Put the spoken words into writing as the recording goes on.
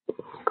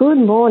Good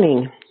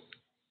morning.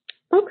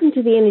 Welcome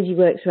to the Energy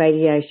Works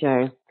radio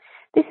show.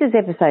 This is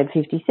episode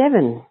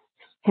 57,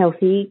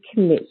 Healthy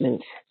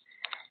Commitment.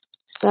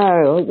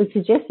 So it was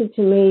suggested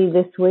to me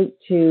this week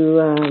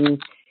to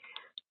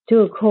do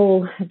a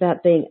call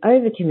about being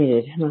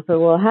overcommitted. And I thought,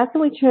 well, how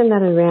can we turn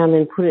that around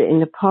and put it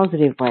in a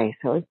positive way?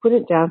 So I put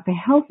it down for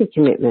healthy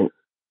commitment.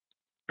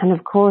 And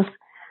of course,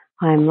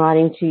 I'm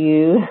writing to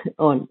you,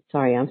 I'm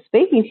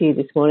speaking to you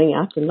this morning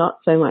after not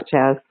so much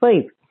hours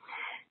sleep.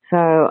 So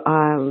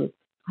I'm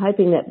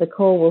hoping that the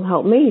call will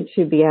help me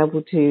to be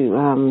able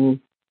to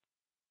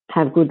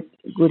have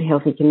good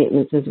healthy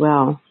commitments as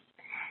well.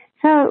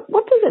 So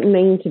what does it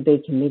mean to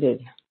be committed?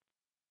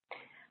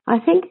 I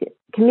think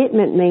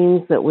commitment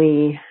means that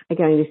we are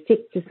going to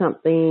stick to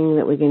something,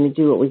 that we're going to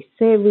do what we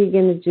said we're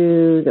going to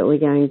do, that we're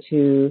going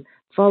to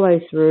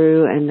follow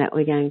through, and that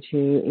we're going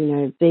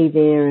to, be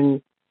there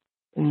and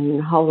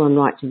hold on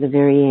right to the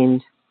very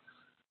end.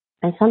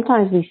 And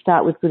sometimes we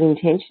start with good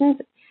intentions,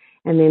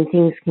 and then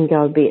things can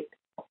go a bit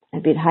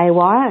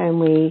haywire,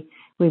 and we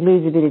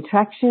lose a bit of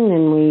traction,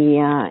 and we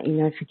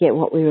forget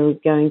what we were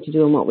going to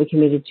do and what we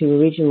committed to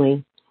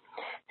originally.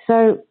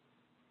 So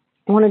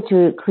I wanted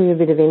to clear a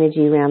bit of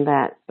energy around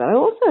that. But I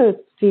also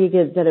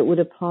figured that it would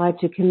apply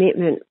to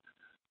commitment,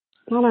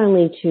 not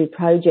only to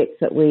projects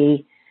that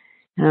we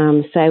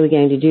say we're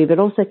going to do, but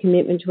also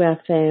commitment to our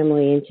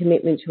family and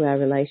commitment to our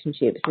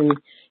relationships and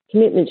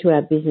commitment to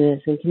our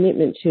business and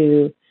commitment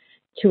to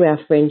our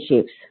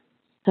friendships.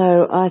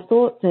 So I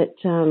thought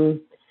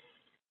that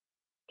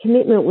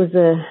commitment was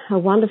a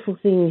wonderful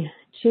thing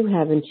to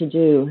have and to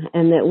do,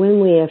 and that when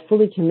we are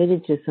fully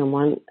committed to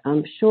someone,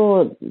 I'm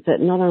sure that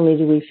not only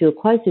do we feel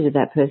closer to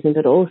that person,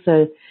 but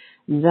also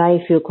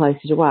they feel closer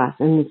to us.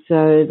 And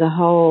so the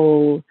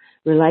whole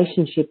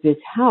relationship is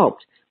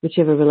helped,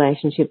 whichever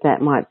relationship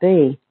that might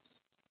be.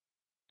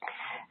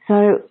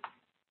 So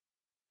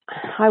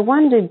I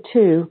wondered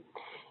too,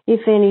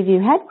 if any of you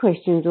had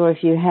questions or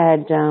if you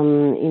had,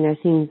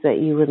 things that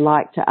you would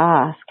like to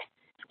ask.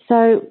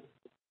 So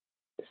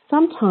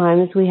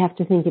sometimes we have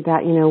to think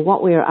about,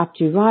 what we are up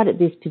to right at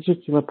this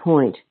particular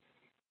point.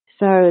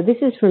 So this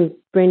is from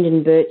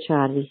Brendan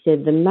Burchard. He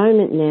said, the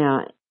moment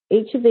now,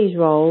 each of these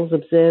roles,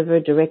 observer,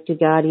 director,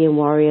 guardian,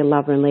 warrior,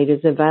 lover and leader,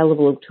 is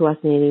available to us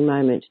in any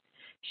moment.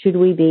 Should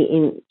we be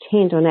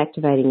intent on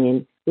activating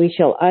them, we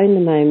shall own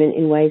the moment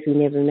in ways we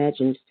never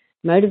imagined.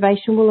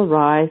 Motivation will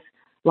arise,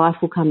 life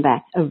will come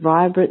back, a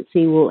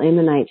vibrancy will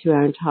emanate through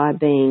our entire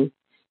being.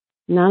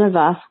 None of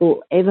us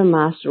will ever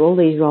master all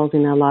these roles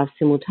in our lives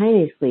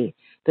simultaneously,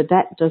 but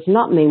that does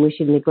not mean we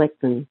should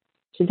neglect them.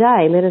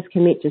 Today, let us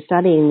commit to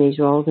studying these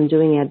roles and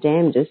doing our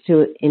damnedest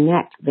to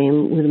enact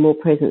them with more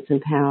presence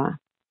and power.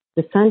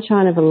 The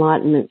sunshine of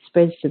enlightenment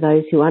spreads to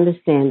those who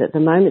understand that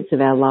the moments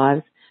of our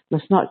lives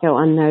must not go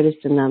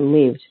unnoticed and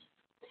unlived.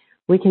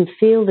 We can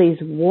feel these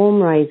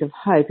warm rays of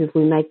hope if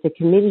we make the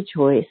committed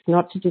choice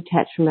not to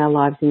detach from our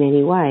lives in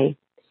any way.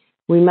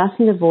 We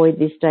mustn't avoid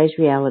this day's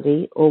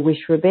reality or wish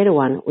for a better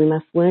one. We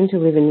must learn to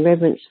live in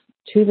reverence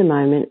to the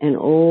moment and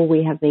all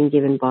we have been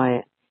given by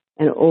it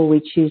and all we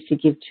choose to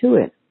give to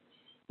it.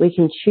 We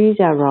can choose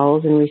our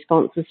roles and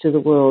responses to the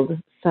world.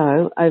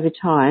 So, over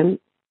time,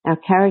 our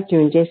character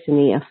and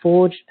destiny are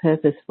forged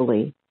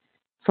purposefully.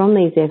 From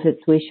these efforts,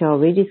 we shall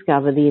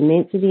rediscover the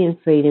immensity and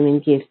freedom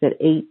and gift that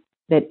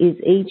is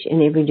each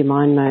and every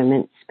divine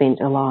moment spent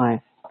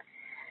alive.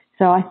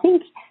 So I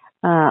think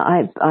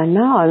I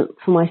know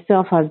for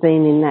myself I've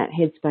been in that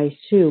headspace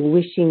too,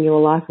 wishing your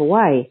life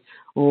away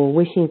or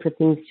wishing for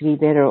things to be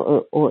better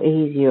or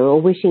easier or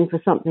wishing for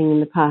something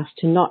in the past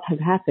to not have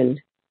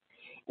happened.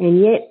 And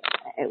yet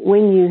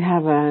when you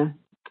have a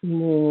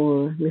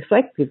more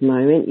reflective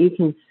moment, you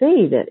can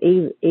see that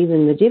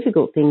even the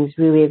difficult things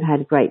really have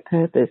had great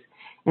purpose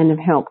and have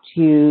helped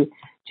you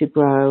to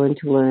grow and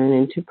to learn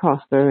and to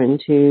prosper and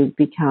to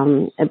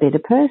become a better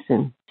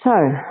person. So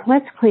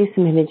let's clear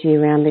some energy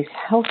around this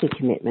healthy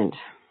commitment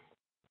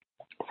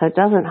so it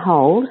doesn't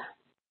hold.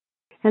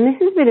 And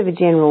this is a bit of a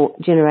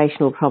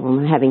generational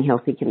problem, having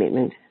healthy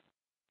commitment.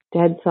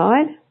 Dad's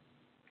side,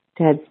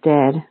 Dad's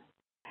dad.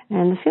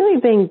 And the feeling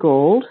of being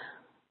galled,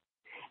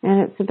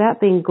 and it's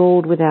about being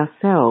galled with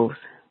ourselves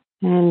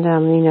and,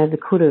 the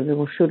could have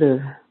or should have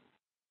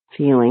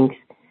feelings.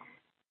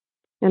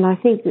 And I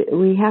think that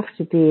we have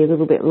to be a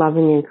little bit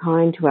loving and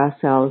kind to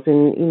ourselves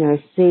and,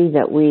 see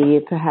that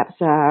we perhaps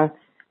are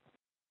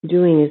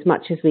doing as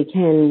much as we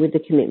can with the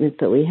commitments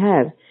that we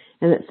have.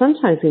 And that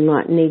sometimes we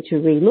might need to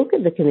relook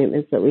at the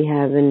commitments that we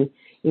have and,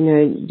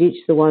 ditch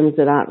the ones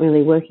that aren't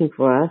really working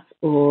for us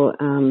or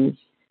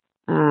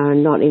are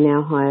not in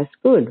our highest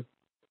good.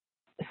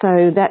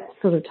 So that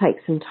sort of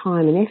takes some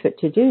time and effort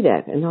to do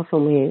that. And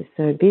often we're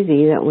so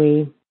busy that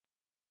we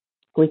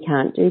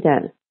can't do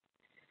that.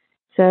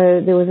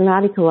 So there was an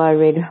article I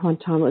read one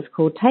time. It was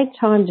called Take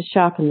Time to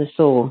Sharpen the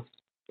Saw.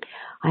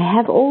 I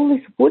have all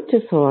this wood to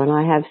saw and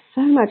I have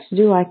so much to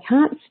do I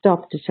can't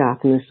stop to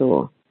sharpen the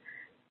saw.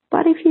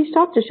 But if you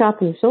stop to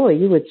sharpen the saw,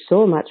 you would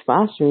saw much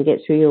faster and get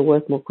through your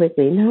work more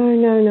quickly.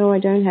 No, I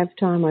don't have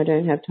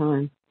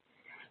time.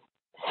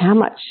 How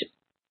much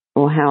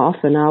or how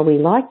often are we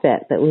like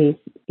that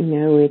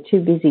we're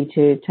too busy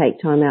to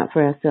take time out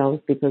for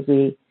ourselves because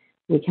we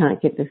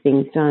can't get the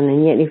things done.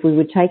 And yet if we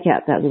would take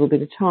out that little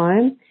bit of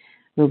time,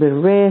 a little bit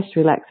of rest,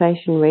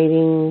 relaxation,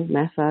 reading,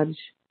 massage,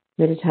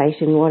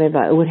 meditation,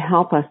 whatever, it would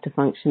help us to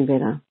function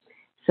better.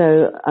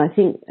 So I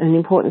think an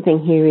important thing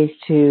here is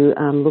to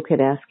look at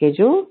our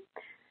schedule.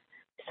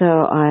 So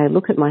I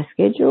look at my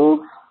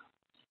schedule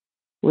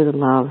with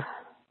love.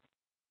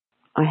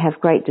 I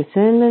have great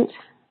discernment.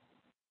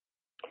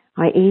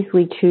 I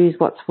easily choose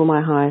what's for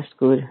my highest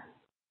good.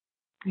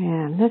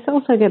 Yeah, let's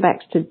also go back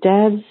to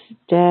Dad's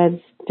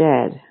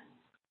dad.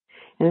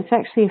 And it's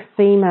actually a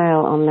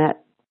female on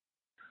that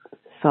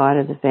side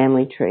of the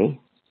family tree.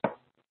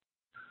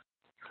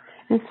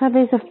 And so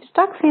there's a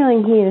stuck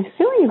feeling here, the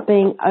feeling of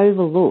being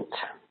overlooked.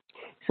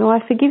 So I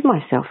forgive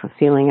myself for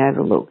feeling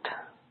overlooked.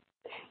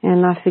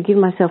 And I forgive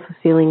myself for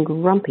feeling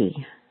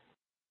grumpy.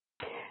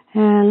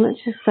 And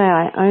let's just say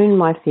I own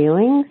my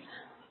feelings.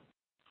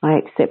 I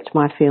accept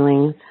my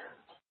feelings.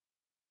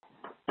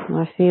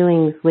 My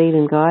feelings lead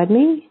and guide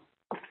me.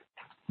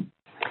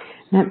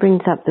 That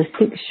brings up the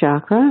 6th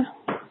chakra.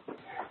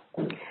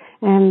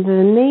 And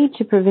the need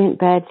to prevent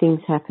bad things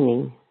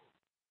happening.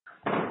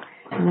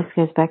 And this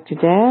goes back to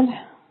Dad.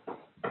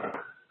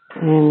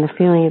 And the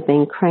feeling of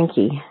being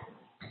cranky.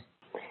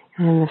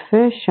 And the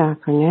 1st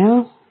chakra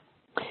now.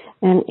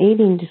 And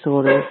eating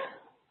disorders.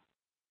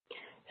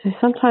 So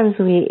sometimes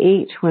we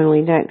eat when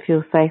we don't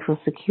feel safe or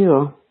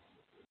secure.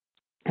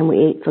 And we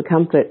eat for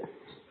comfort.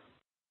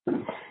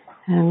 And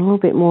a little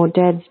bit more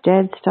dad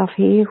stuff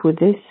here with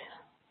this.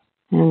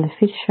 And the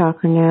 5th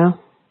chakra now.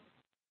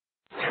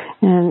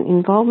 And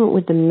involvement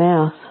with the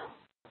mouth.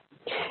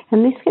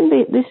 And this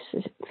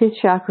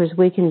 5th chakra is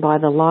weakened by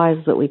the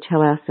lies that we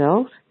tell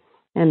ourselves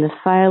and the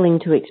failing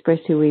to express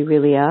who we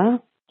really are,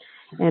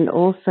 and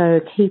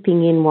also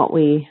keeping in what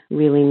we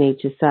really need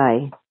to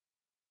say.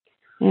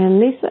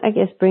 And this, I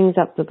guess, brings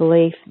up the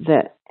belief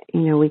that,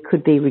 we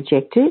could be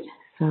rejected.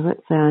 So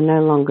let's say I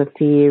no longer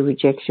fear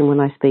rejection when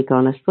I speak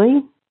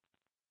honestly.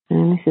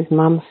 And this is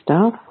mum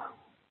stuff.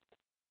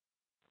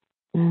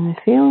 And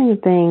the feeling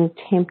of being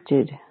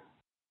tempted.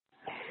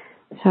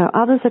 So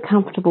others are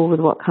comfortable with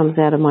what comes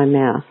out of my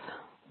mouth.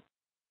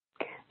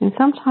 And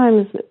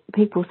sometimes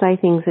people say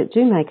things that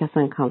do make us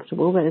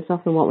uncomfortable, but it's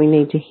often what we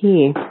need to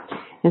hear.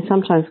 And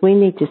sometimes we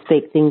need to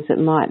speak things that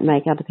might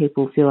make other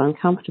people feel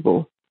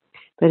uncomfortable.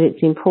 But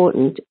it's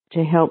important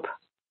to help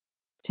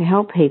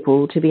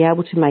people to be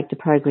able to make the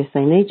progress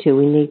they need to.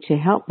 We need to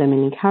help them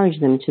and encourage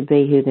them to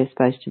be who they're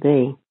supposed to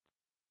be.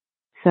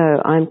 So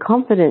I'm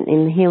confident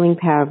in the healing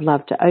power of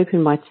love to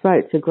open my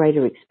throat for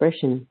greater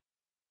expression.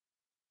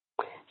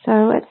 So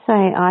let's say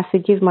I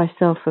forgive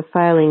myself for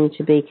failing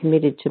to be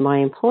committed to my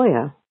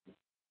employer.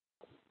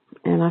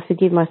 And I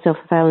forgive myself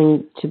for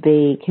failing to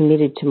be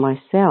committed to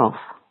myself.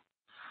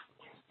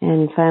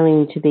 And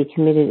failing to be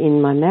committed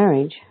in my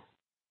marriage.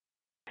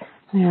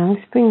 Now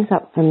this brings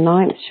up the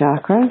 9th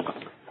chakra.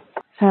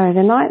 So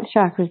the 9th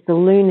chakra is the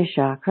lunar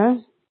chakra.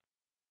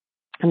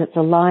 And it's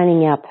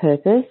aligning our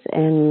purpose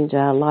and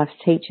life's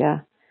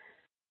teacher.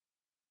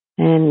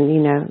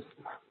 And,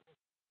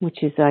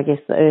 which is, I guess,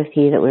 the earth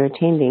here that we're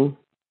attending.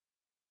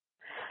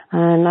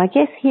 And I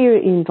guess here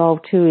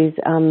involved too is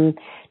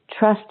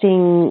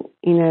trusting,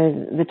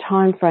 the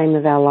time frame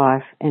of our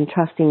life and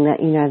trusting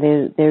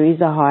that, there is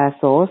a higher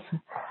source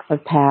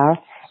of power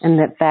and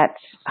that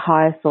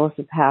higher source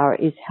of power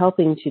is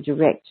helping to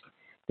direct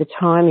the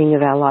timing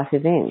of our life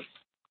events.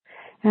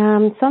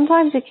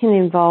 Sometimes it can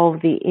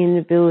involve the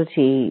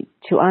inability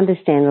to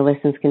understand the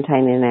lessons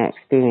contained in our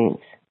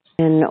experience,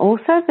 and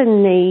also the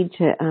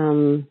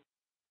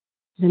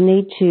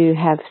need to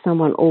have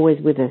someone always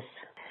with us.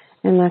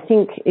 And I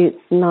think it's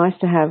nice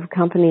to have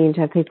company and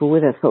to have people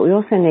with us, but we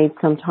also need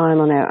some time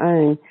on our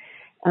own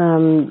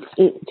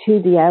to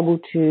be able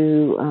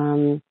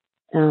to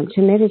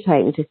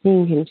meditate and to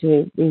think and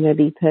to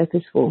be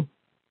purposeful.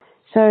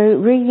 So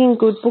reading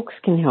good books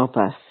can help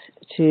us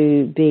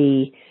to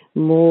be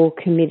more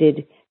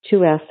committed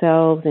to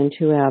ourselves and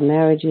to our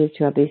marriages,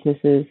 to our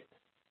businesses.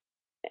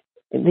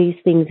 These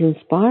things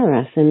inspire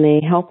us and they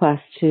help us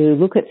to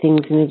look at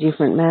things in a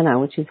different manner,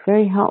 which is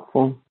very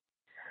helpful.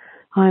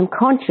 I'm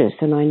conscious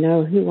and I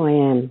know who I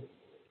am.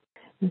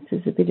 This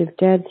is a bit of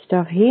dad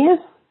stuff here.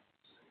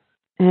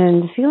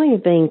 And the feeling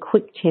of being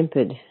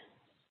quick-tempered.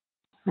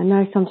 I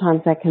know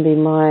sometimes that can be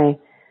my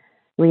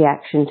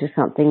reaction to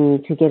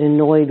something, to get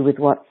annoyed with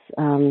what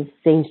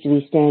seems to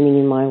be standing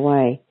in my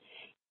way.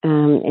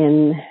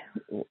 And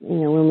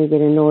when we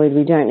get annoyed,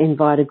 we don't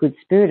invite a good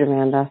spirit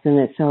around us, and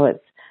it's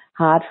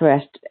hard for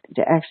us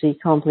to actually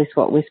accomplish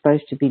what we're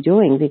supposed to be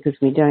doing because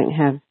we don't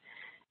have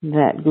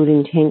that good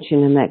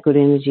intention and that good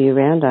energy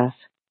around us.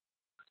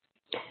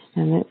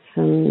 And that's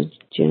some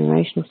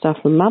generational stuff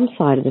from Mum's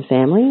side of the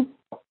family,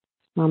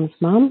 Mum's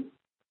mum.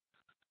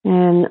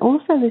 And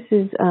also this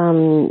is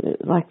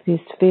like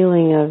this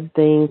feeling of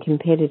being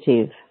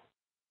competitive.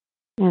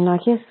 And I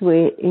guess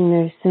we're,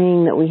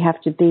 seeing that we have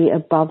to be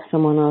above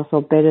someone else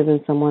or better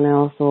than someone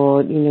else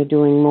or,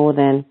 doing more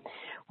than.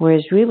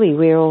 Whereas really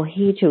we're all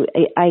here to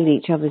aid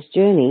each other's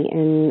journey,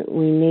 and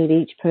we need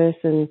each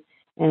person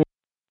and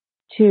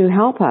to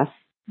help us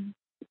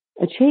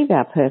achieve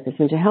our purpose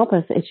and to help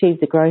us achieve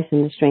the growth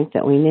and the strength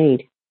that we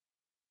need.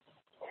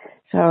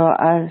 So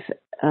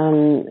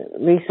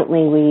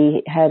recently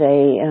we had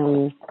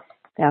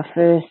our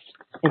first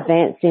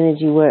Advanced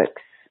Energy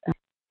Works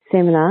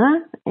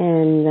seminar,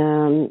 and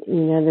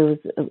there was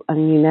a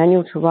new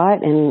manual to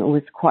write, and it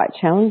was quite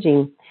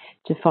challenging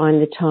to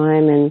find the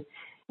time and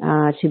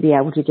to be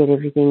able to get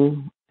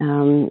everything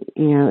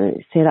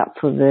set up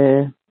for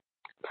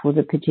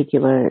the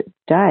particular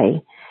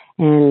day.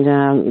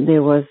 And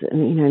there was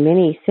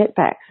many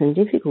setbacks and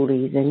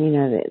difficulties, and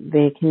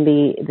there can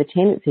be the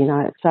tendency, and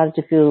I started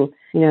to feel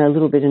a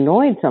little bit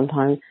annoyed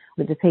sometimes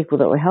with the people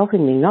that were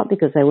helping me, not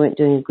because they weren't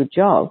doing a good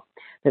job,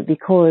 but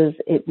because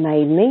it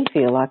made me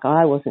feel like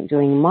I wasn't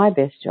doing my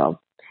best job.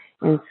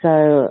 And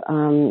so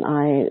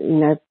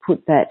I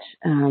put that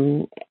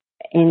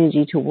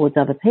energy towards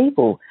other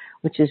people,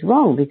 which is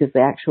wrong, because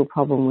the actual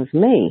problem was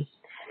me.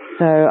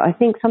 So I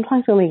think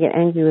sometimes when we get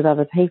angry with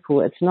other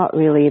people, it's not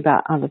really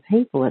about other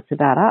people, it's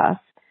about us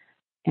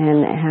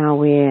and how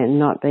we're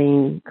not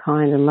being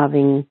kind and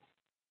loving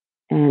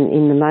and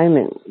in the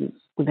moment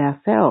with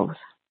ourselves.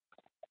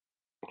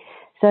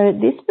 So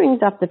this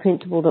brings up the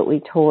principle that we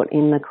taught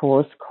in the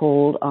course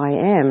called I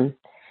Am.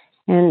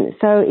 And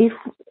so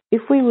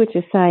if we were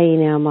to say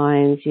in our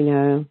minds,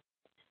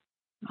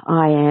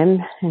 I am,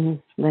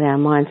 and let our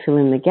mind fill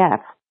in the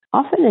gap,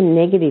 often a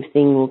negative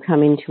thing will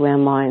come into our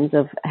minds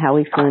of how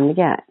we fill in the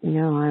gap.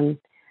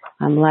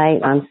 I'm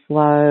late, I'm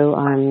slow,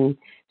 I'm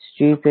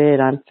stupid,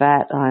 I'm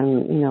fat,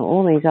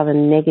 all these other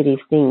negative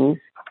things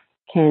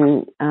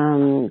can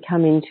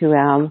come into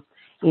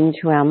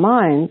our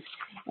minds.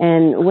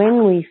 And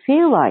when we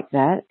feel like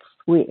that,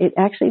 it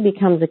actually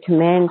becomes a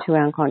command to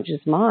our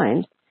unconscious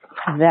mind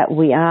that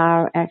we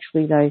are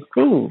actually those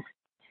things.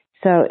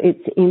 So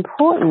it's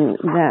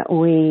important that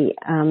we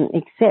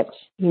accept,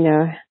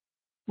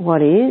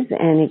 what is,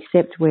 and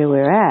accept where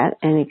we're at,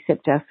 and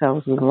accept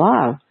ourselves with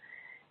love,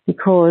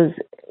 because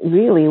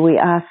really we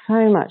are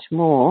so much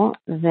more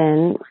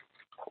than,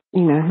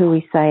 who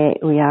we say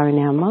we are in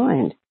our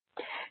mind.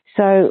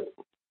 So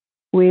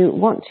we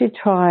want to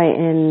try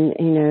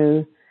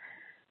and,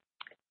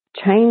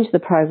 change the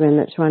program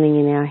that's running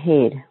in our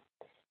head,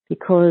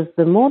 because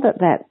the more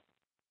that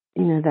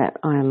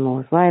I'm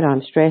always late,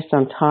 I'm stressed,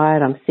 I'm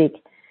tired, I'm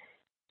sick,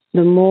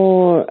 the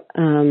more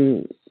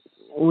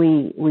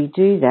we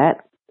do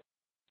that,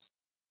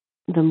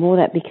 the more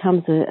that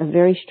becomes a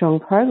very strong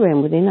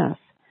program within us.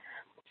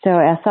 So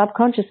our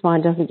subconscious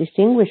mind doesn't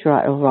distinguish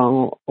right or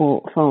wrong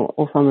or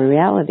from a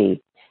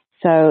reality.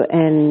 So,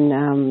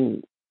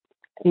 and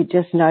it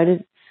just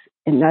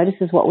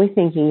notices what we're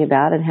thinking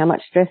about and how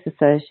much stress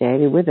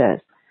associated with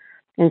it.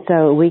 And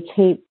so we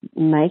keep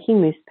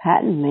making this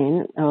pattern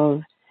then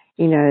of,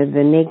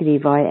 the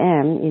negative I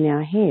am in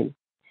our head.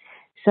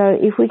 So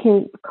if we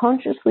can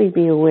consciously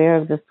be aware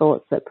of the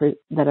thoughts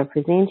that are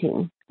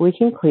presenting, we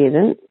can clear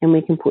them and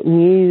we can put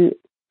new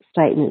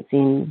statements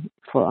in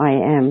for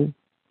I am.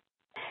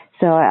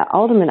 So our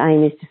ultimate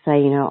aim is to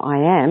say,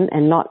 I am,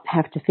 and not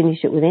have to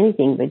finish it with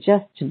anything, but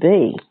just to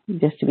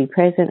be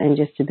present and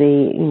just to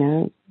be,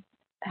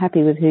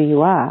 happy with who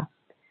you are.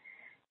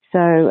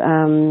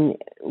 So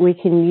we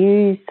can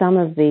use some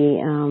of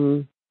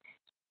the,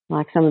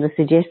 like some of the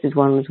suggested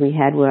ones we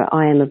had were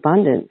I am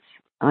abundance,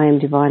 I am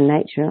divine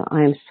nature,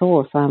 I am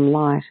source, I am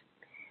light.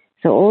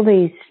 So all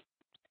these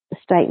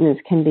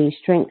statements can be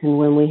strengthened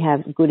when we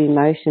have good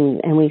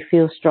emotion and we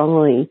feel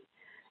strongly,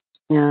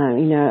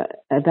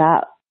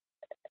 about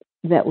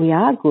that we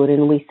are good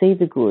and we see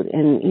the good.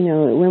 And,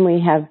 when we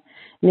have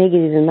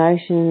negative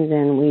emotions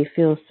and we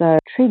feel so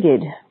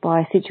triggered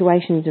by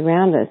situations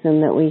around us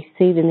and that we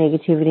see the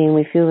negativity and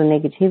we feel the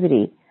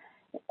negativity,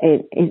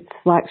 it's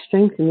like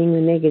strengthening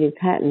the negative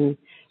pattern.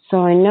 So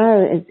I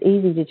know it's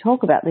easy to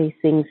talk about these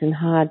things and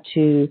hard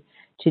to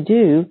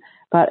do,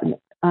 but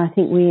I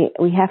think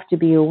we have to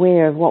be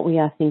aware of what we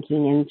are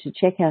thinking and to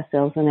check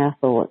ourselves and our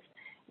thoughts.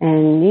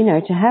 And,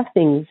 to have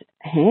things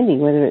handy,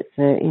 whether it's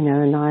a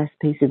nice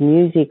piece of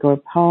music or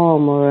a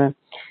poem or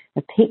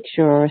a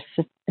picture or a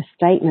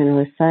statement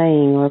or a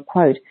saying or a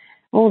quote,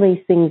 all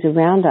these things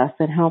around us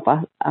that help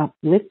us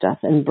uplift us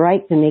and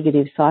break the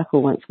negative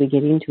cycle once we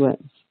get into it.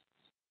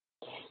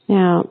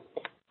 Now,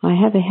 I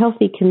have a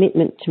healthy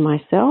commitment to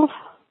myself.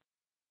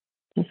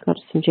 It's got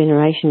some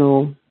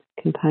generational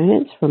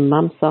components from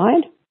Mum's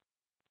side.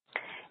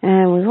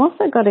 And we've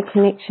also got a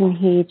connection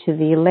here to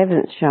the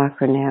 11th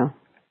chakra now.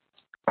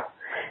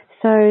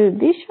 So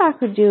this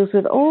chakra deals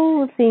with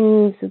all the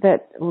things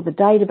or the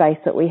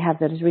database that we have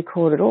that has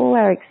recorded all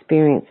our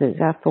experiences,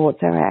 our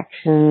thoughts, our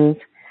actions,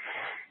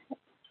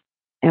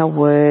 our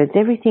words,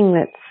 everything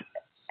that's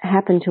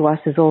happened to us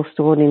is all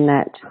stored in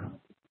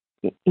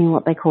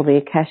what they call the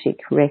Akashic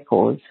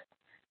records.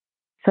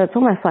 So it's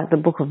almost like the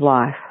book of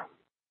life.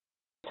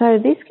 So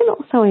this can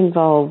also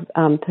involve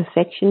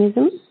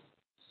perfectionism,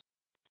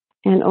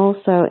 and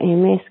also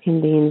MS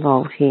can be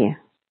involved here.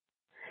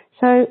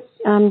 So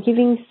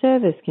giving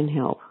service can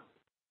help.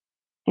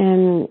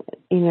 And,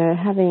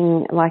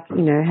 having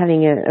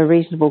a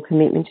reasonable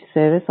commitment to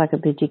service, like a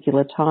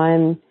particular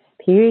time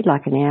period,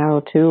 like an hour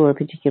or two, or a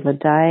particular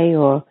day,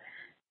 or,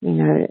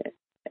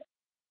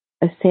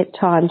 a set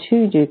time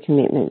to do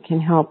commitment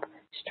can help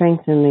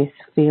strengthen this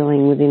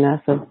feeling within us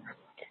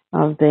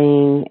of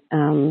being,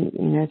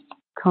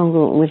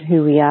 congruent with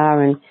who we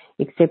are and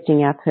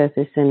accepting our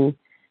purpose and,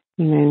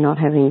 not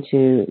having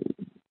to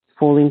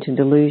fall into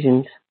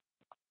delusions.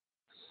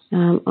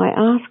 I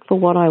ask for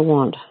what I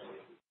want.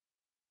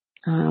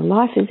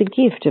 Life is a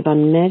gift of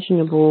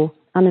unimaginable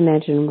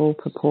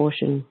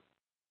proportion.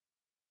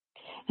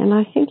 And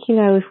I think,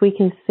 if we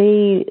can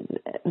see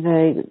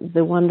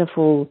the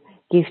wonderful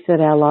gift that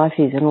our life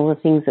is and all the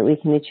things that we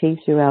can achieve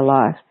through our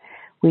life,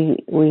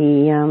 we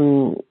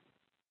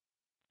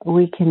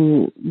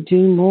can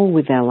do more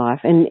with our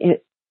life and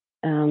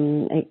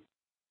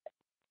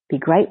be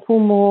grateful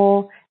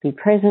more, be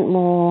present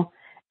more,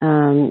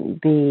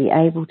 be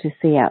able to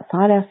see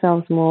outside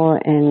ourselves more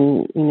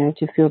and,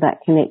 to feel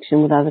that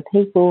connection with other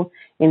people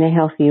in a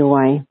healthier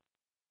way.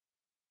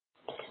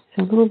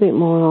 So a little bit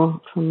more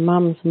from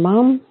Mum's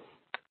mum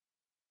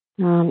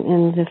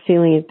and the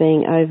feeling of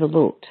being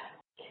overlooked.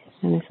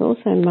 And it's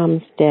also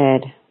Mum's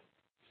dad.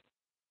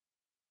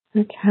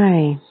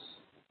 Okay,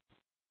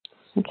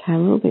 a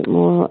little bit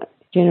more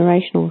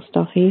generational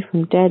stuff here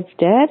from Dad's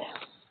dad.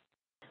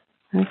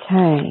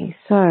 Okay,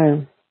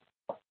 so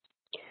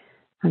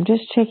I'm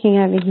just checking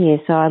over here.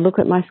 So I look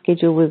at my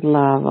schedule with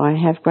love. I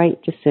have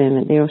great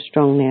discernment. They're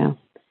strong now.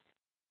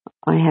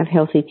 I have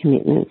healthy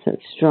commitments.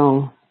 That's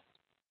strong.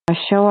 I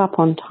show up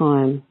on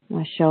time.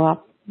 I show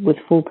up with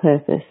full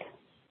purpose.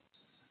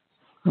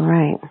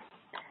 Great.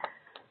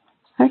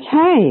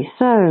 Okay,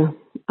 so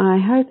I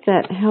hope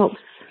that helps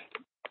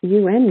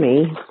you and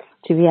me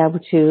to be able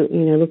to,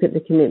 look at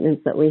the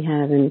commitments that we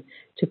have and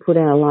to put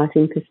our life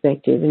in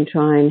perspective and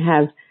try and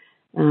have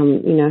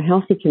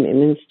healthy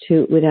commitments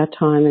with our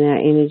time and our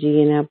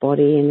energy and our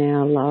body and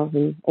our love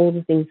and all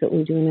the things that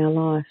we do in our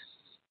life.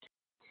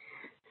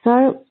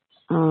 So,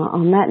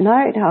 on that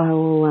note, I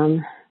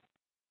will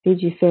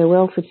bid you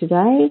farewell for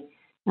today.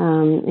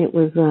 It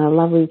was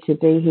lovely to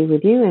be here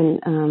with you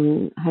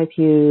and hope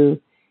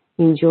you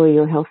enjoy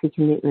your healthy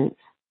commitments.